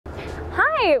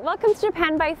Hi, welcome to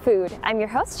Japan by Food. I'm your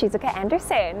host, Shizuka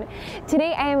Anderson.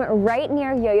 Today I am right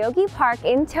near Yoyogi Park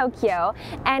in Tokyo,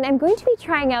 and I'm going to be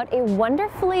trying out a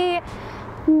wonderfully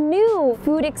new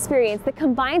food experience that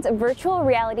combines virtual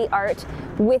reality art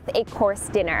with a course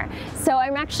dinner. So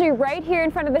I'm actually right here in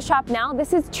front of the shop now.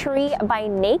 This is Tree by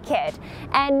Naked.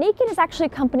 And Naked is actually a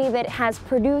company that has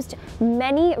produced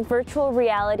many virtual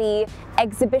reality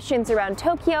exhibitions around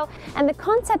Tokyo. And the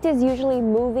concept is usually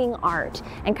moving art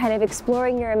and kind of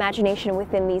exploring your imagination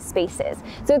within these spaces.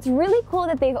 So it's really cool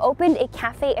that they've opened a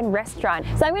cafe and restaurant.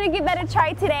 So I'm gonna give that a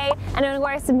try today, and I'm gonna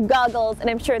wear some goggles, and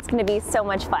I'm sure it's gonna be so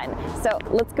much fun. So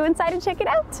let's go inside and check it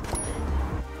out.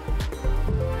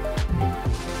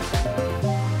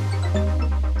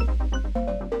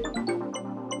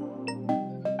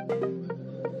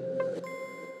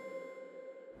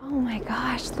 Oh my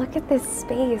gosh, look at this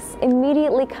space.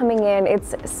 Immediately coming in,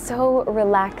 it's so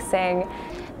relaxing.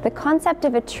 The concept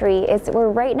of a tree is we're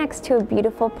right next to a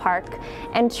beautiful park,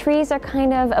 and trees are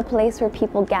kind of a place where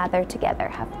people gather together,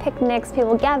 have picnics,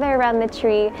 people gather around the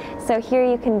tree. So here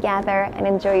you can gather and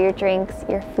enjoy your drinks,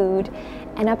 your food,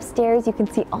 and upstairs you can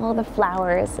see all the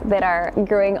flowers that are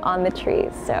growing on the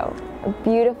trees. So a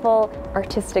beautiful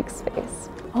artistic space.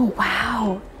 Oh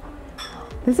wow,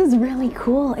 this is really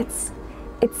cool. It's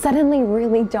suddenly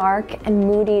really dark and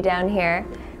moody down here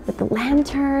with the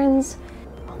lanterns.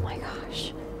 Oh my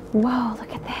gosh. Whoa,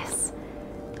 look at this.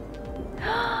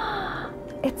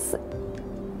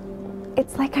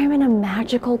 It's like I'm in a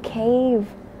magical cave.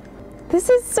 This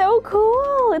is so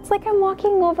cool. It's like I'm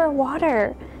walking over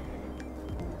water.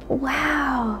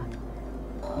 Wow.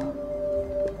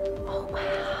 Oh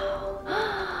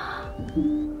wow.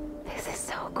 This is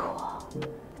so cool.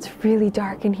 It's really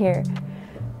dark in here.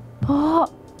 Oh,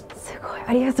 sugoi,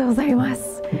 arigatou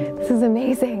gozaimasu. This is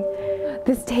amazing.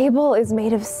 This table is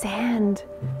made of sand.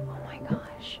 Oh my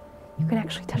gosh. You can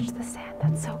actually touch the sand.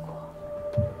 That's so cool.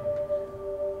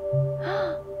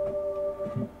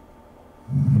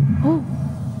 Oh.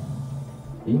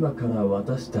 今から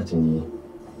私たちに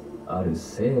ある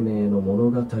生命の物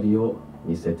語を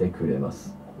見せてくれま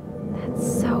す。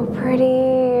 That's so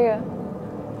pretty.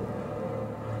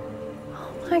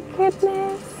 Oh my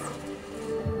goodness.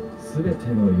 すべて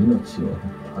の命を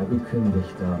育んで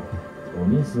きたお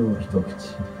水を一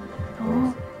口。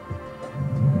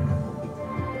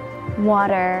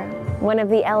 Water, one of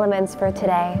the elements for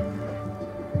today.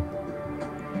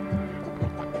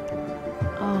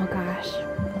 Oh gosh,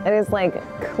 it is like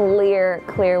clear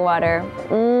water.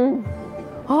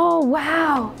 Oh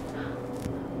wow,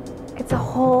 it's a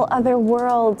whole other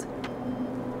world.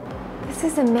 This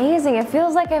is amazing. It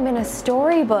feels like I'm in a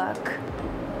storybook.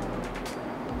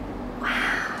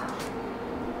 Wow.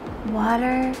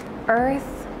 Water,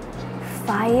 earth,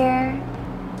 fire,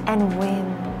 and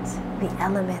wind, the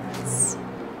elements.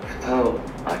 蓋を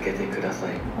開けてくださ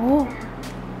い。 Oh,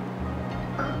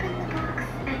 Open the box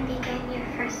and begin your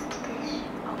first dish.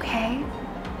 okay.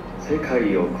 世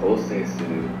界を構成する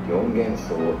4元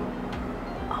素を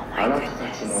Oh あ my なたた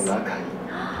ちの goodness. 中に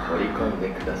取り込んで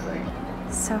ください。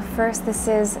 So first, this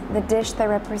is the dish that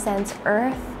represents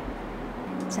earth.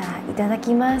 じゃあ、いただ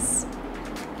きます。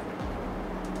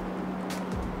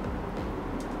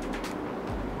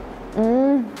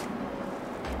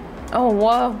Oh,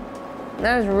 whoa.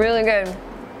 That was really good.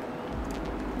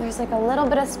 There's like a little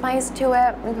bit of spice to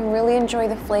it. You can really enjoy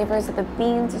the flavors of the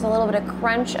beans. There's a little bit of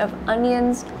crunch of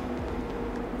onions.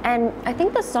 And I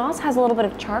think the sauce has a little bit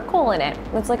of charcoal in it.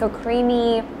 It's like a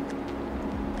creamy,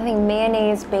 I think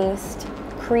mayonnaise-based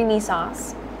creamy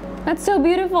sauce. That's so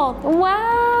beautiful.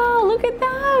 Wow, look at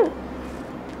that.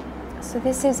 So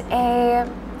this is a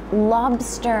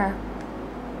lobster.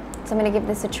 So I'm gonna give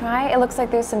this a try. It looks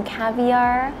like there's some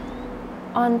caviar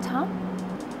on top.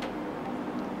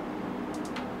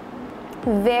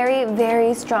 Very,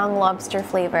 very strong lobster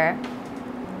flavor.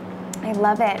 I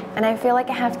love it. And I feel like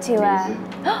I have to,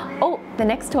 oh, the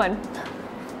next one.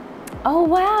 Oh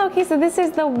wow, okay, so this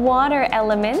is the water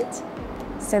element.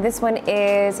 So this one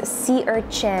is sea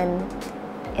urchin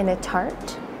in a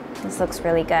tart. This looks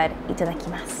really good.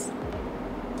 Itadakimasu.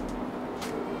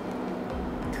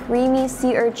 Creamy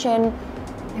sea urchin.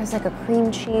 There's like a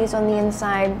cream cheese on the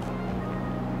inside.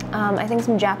 I think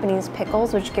some Japanese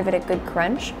pickles, which give it a good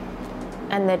crunch.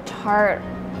 And the tart,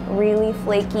 really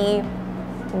flaky,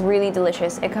 really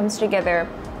delicious. It comes together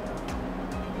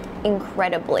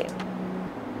incredibly.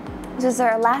 This is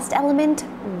our last element,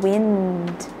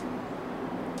 wind.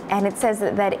 And it says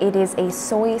that it is a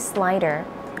soy slider.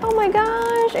 Oh my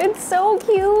gosh, it's so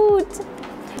cute.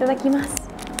 Itadakimasu.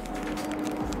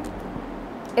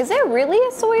 Is it really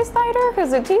a soy slider?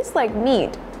 Because it tastes like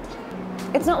meat.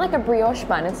 It's not like a brioche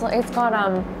bun. It's got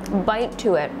bite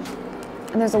to it,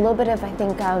 and there's a little bit of, I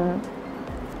think,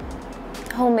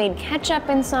 homemade ketchup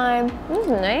inside. This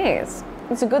is nice.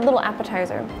 It's a good little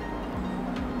appetizer.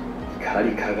 光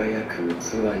り輝く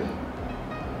器に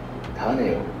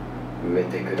種を植え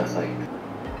てください。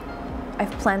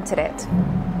 I've planted it.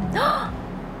 Oh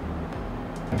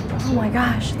my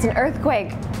gosh, it's an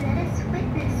earthquake. Let us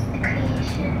witness the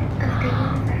creation of the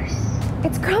universe.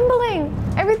 It's crumbling.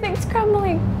 Everything's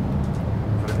crumbling.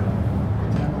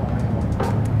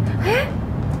 Huh?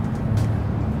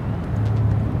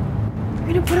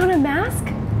 You're gonna put on a mask?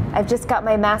 I've just got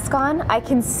my mask on. I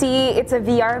can see, it's a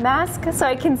VR mask, so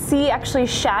I can see actually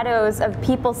shadows of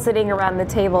people sitting around the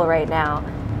table right now.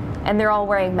 And they're all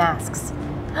wearing masks.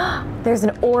 There's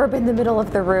an orb in the middle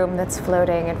of the room that's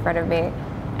floating in front of me.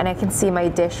 And I can see my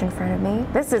dish in front of me.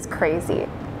 This is crazy.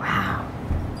 Wow.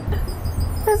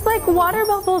 There's like water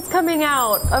bubbles coming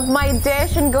out of my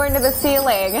dish and going to the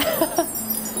ceiling.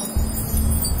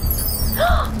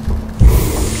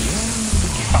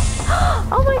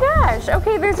 Oh my gosh.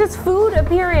 Okay, there's just food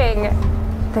appearing.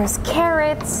 There's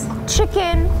carrots,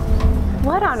 chicken.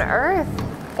 What on earth?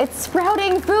 It's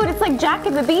sprouting food. It's like Jack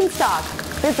and the Beanstalk.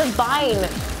 There's a vine.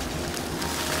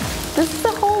 This is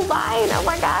the whole vine. Oh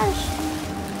my gosh.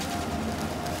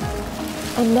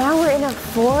 And now we're in a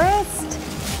forest?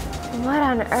 What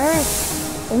on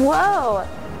earth? Whoa.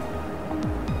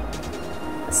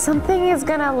 Something is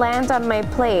gonna land on my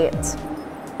plate.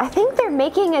 I think they're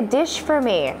making a dish for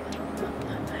me.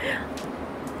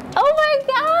 Oh my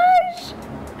gosh!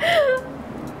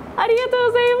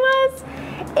 Arigatou gozaimasu!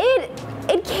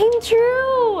 It came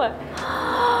true!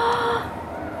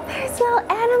 There's little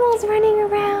animals running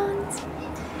around.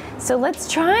 So let's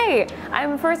try.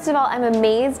 First of all, I'm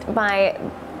amazed by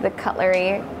the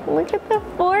cutlery. Look at the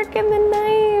fork and the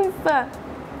knife.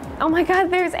 Oh my God,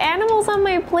 there's animals on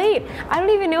my plate. I don't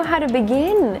even know how to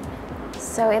begin.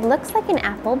 So it looks like an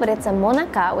apple, but it's a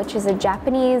monaka, which is a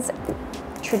Japanese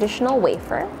traditional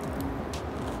wafer.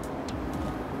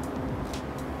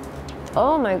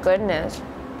 Oh my goodness.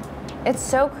 It's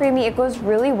so creamy. It goes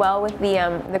really well with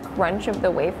the crunch of the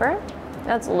wafer.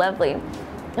 That's lovely.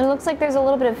 And it looks like there's a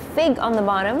little bit of fig on the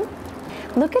bottom.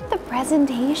 Look at the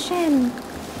presentation.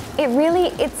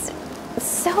 It's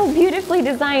so beautifully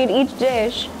designed, each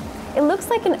dish. It looks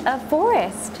like a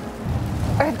forest.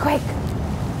 Earthquake.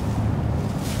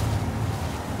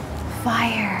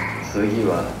 Fire. 次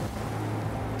は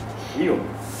火を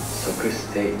食し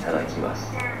ていただきま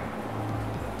す。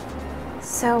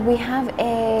 So we have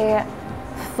a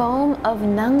foam of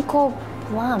nanko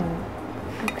plum.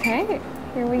 Okay,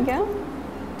 here we go.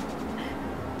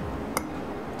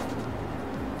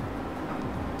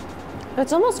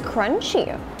 It's almost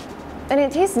crunchy, and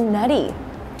it tastes nutty.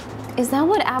 Is that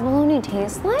what abalone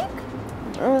tastes like?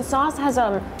 And the sauce has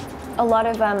a lot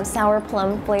of sour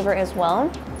plum flavor as well.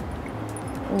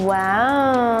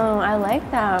 Wow, I like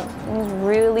that. It's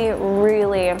really,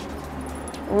 really,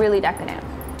 really decadent.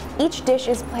 Each dish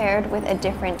is paired with a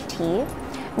different tea.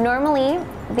 Normally,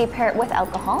 they pair it with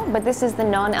alcohol, but this is the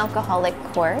non-alcoholic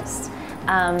course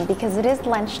because it is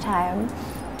lunchtime.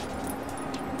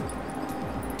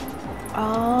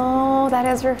 Oh, that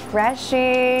is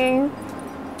refreshing.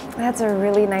 That's a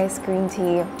really nice green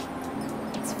tea.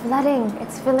 It's flooding,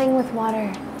 it's filling with water.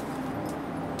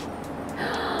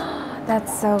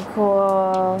 That's so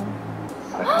cool.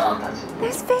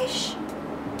 There's fish.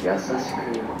 優しく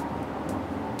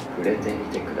触れてみ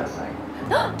てください。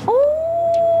 Oh!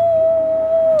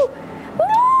 No!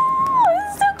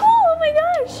 This is so cool! Oh my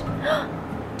gosh!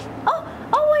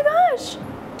 Oh my gosh!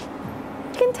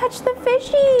 You can touch the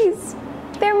fishies!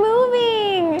 They're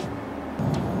moving!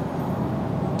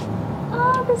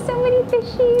 Oh, there's so many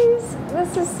fishies!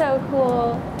 This is so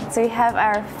cool. So we have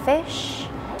our fish,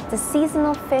 the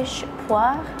seasonal fish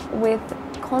poire with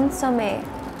consommé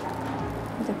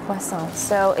de poisson.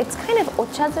 So it's kind of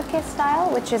ochazuke style,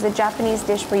 which is a Japanese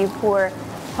dish where you pour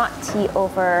hot tea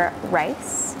over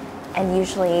rice and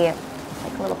usually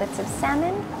like little bits of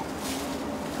salmon.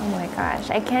 Oh my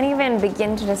gosh, I can't even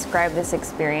begin to describe this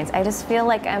experience. I just feel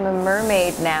like I'm a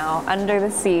mermaid now under the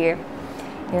sea.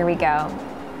 Here we go.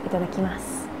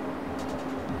 Itadakimasu.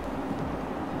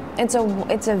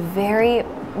 It's a very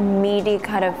meaty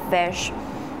cut of fish.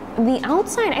 The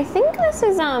outside, I think this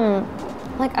is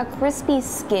like a crispy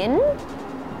skin,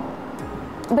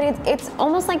 but it's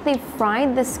almost like they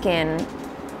fried the skin.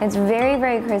 It's very,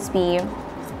 very crispy.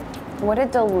 What a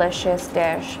delicious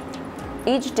dish.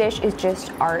 Each dish is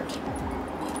just art.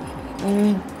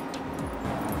 Mm.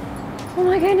 Oh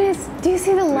my goodness, do you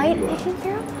see the light making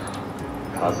through?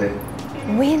 風。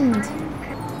 Wind.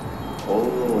 おお。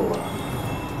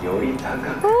より高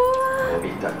く飛び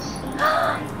立ち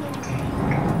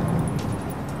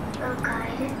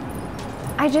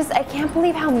I can't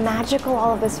believe how magical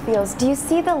all of this feels. Do you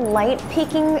see the light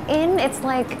peeking in? It's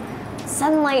like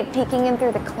sunlight peeking in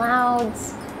through the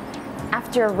clouds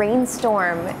after a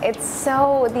rainstorm. It's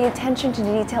so, the attention to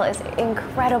detail is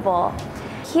incredible.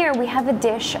 Here we have a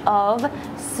dish of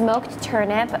smoked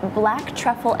turnip, black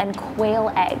truffle, and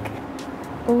quail egg.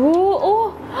 Ooh,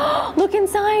 oh, look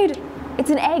inside. It's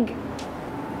an egg.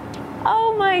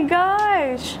 Oh my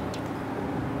gosh.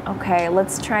 Okay,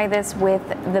 let's try this with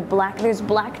the black, there's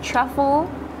black truffle.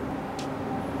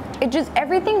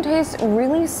 Everything tastes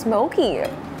really smoky.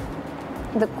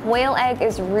 The quail egg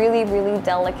is really, really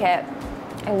delicate.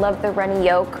 I love the runny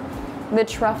yolk. The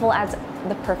truffle adds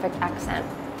the perfect accent.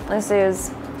 This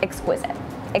is exquisite.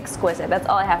 Exquisite, that's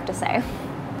all I have to say.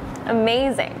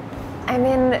 Amazing. I'm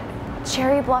in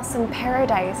cherry blossom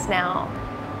paradise now.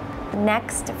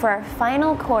 Next, for our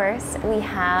final course, we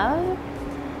have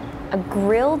a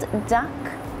grilled duck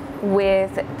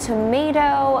with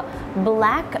tomato,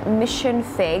 black mission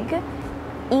fig,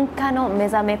 Inca no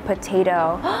mezame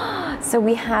potato. So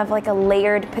we have like a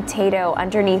layered potato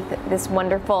underneath this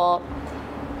wonderful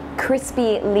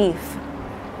crispy leaf.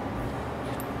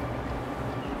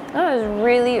 That is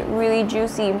really, really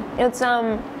juicy. It's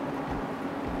the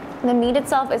meat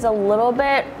itself is a little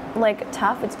bit like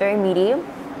tough. It's very meaty,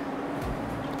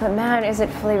 but man, is it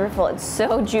flavorful. It's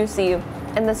so juicy,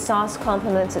 and the sauce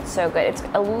complements it so good. It's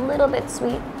a little bit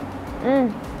sweet.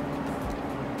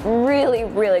 Really,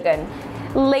 really good.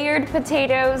 Layered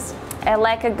potatoes. I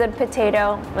like a good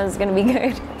potato. This is gonna be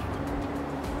good.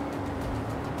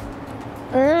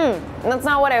 That's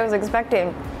not what I was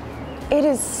expecting. It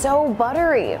is so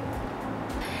buttery.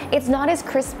 It's not as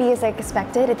crispy as I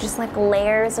expected. It's just like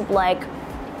layers of like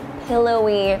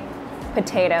pillowy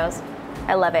potatoes.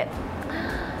 I love it.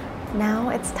 Now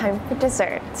it's time for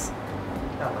dessert.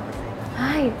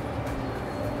 Hi.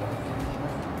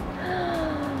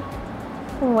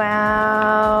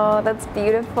 Wow, that's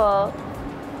beautiful.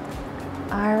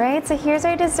 All right, so here's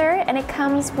our dessert, and it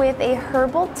comes with a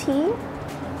herbal tea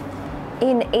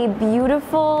in a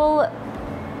beautiful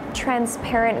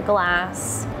transparent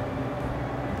glass.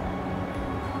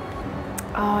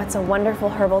 Oh, it's a wonderful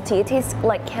herbal tea. It tastes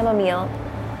like chamomile.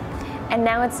 And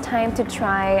now it's time to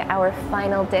try our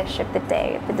final dish of the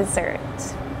day, the dessert.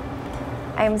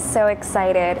 I am so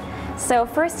excited. So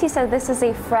first he said this is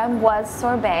a framboise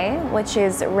sorbet, which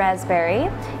is raspberry.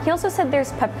 He also said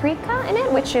there's paprika in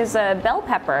it, which is a bell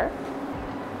pepper.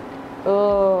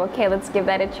 Oh, okay, let's give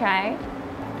that a try.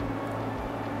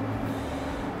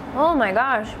 Oh my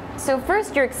gosh. So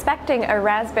first you're expecting a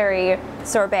raspberry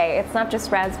sorbet. It's not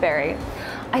just raspberry.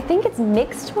 I think it's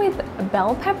mixed with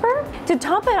bell pepper. To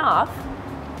top it off,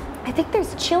 I think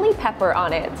there's chili pepper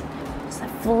on it. Just a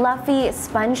fluffy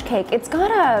sponge cake. It's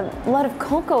got a lot of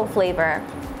cocoa flavor.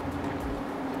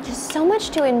 Just so much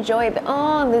to enjoy.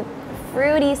 Oh, the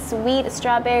fruity, sweet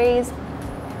strawberries.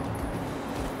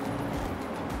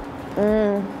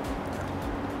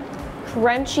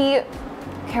 Crunchy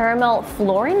caramel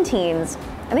Florentines.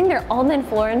 I think they're almond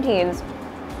Florentines.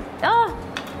 Oh,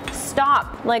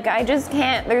 stop. Like, I just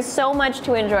can't. There's so much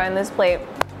to enjoy on this plate.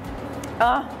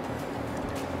 Oh.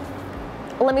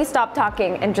 Let me stop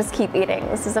talking and just keep eating.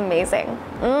 This is amazing.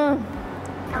 Oh,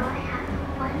 I have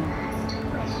one last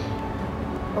wish.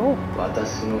 Oh.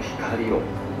 私の光を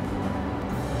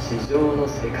地上の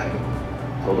世界に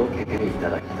届けていた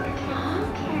だきたい。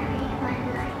 Carry my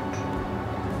light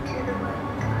to the world.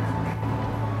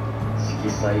 色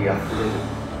彩あふれ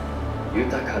る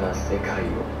豊かな世界を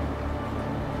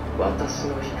私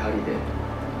の光で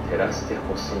照らして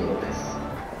ほしいのです。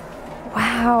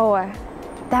 Wow.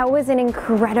 That was an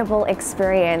incredible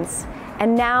experience.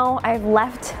 And now I've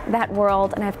left that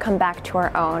world and I've come back to our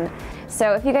own.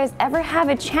 So if you guys ever have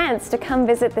a chance to come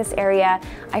visit this area,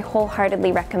 I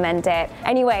wholeheartedly recommend it.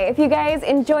 Anyway, if you guys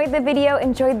enjoyed the video,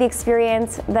 enjoyed the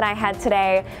experience that I had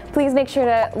today, please make sure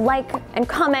to like and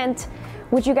comment.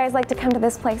 Would you guys like to come to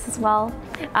this place as well?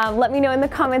 Let me know in the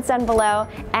comments down below,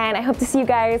 and I hope to see you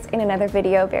guys in another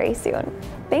video very soon.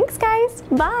 Thanks guys,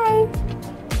 bye!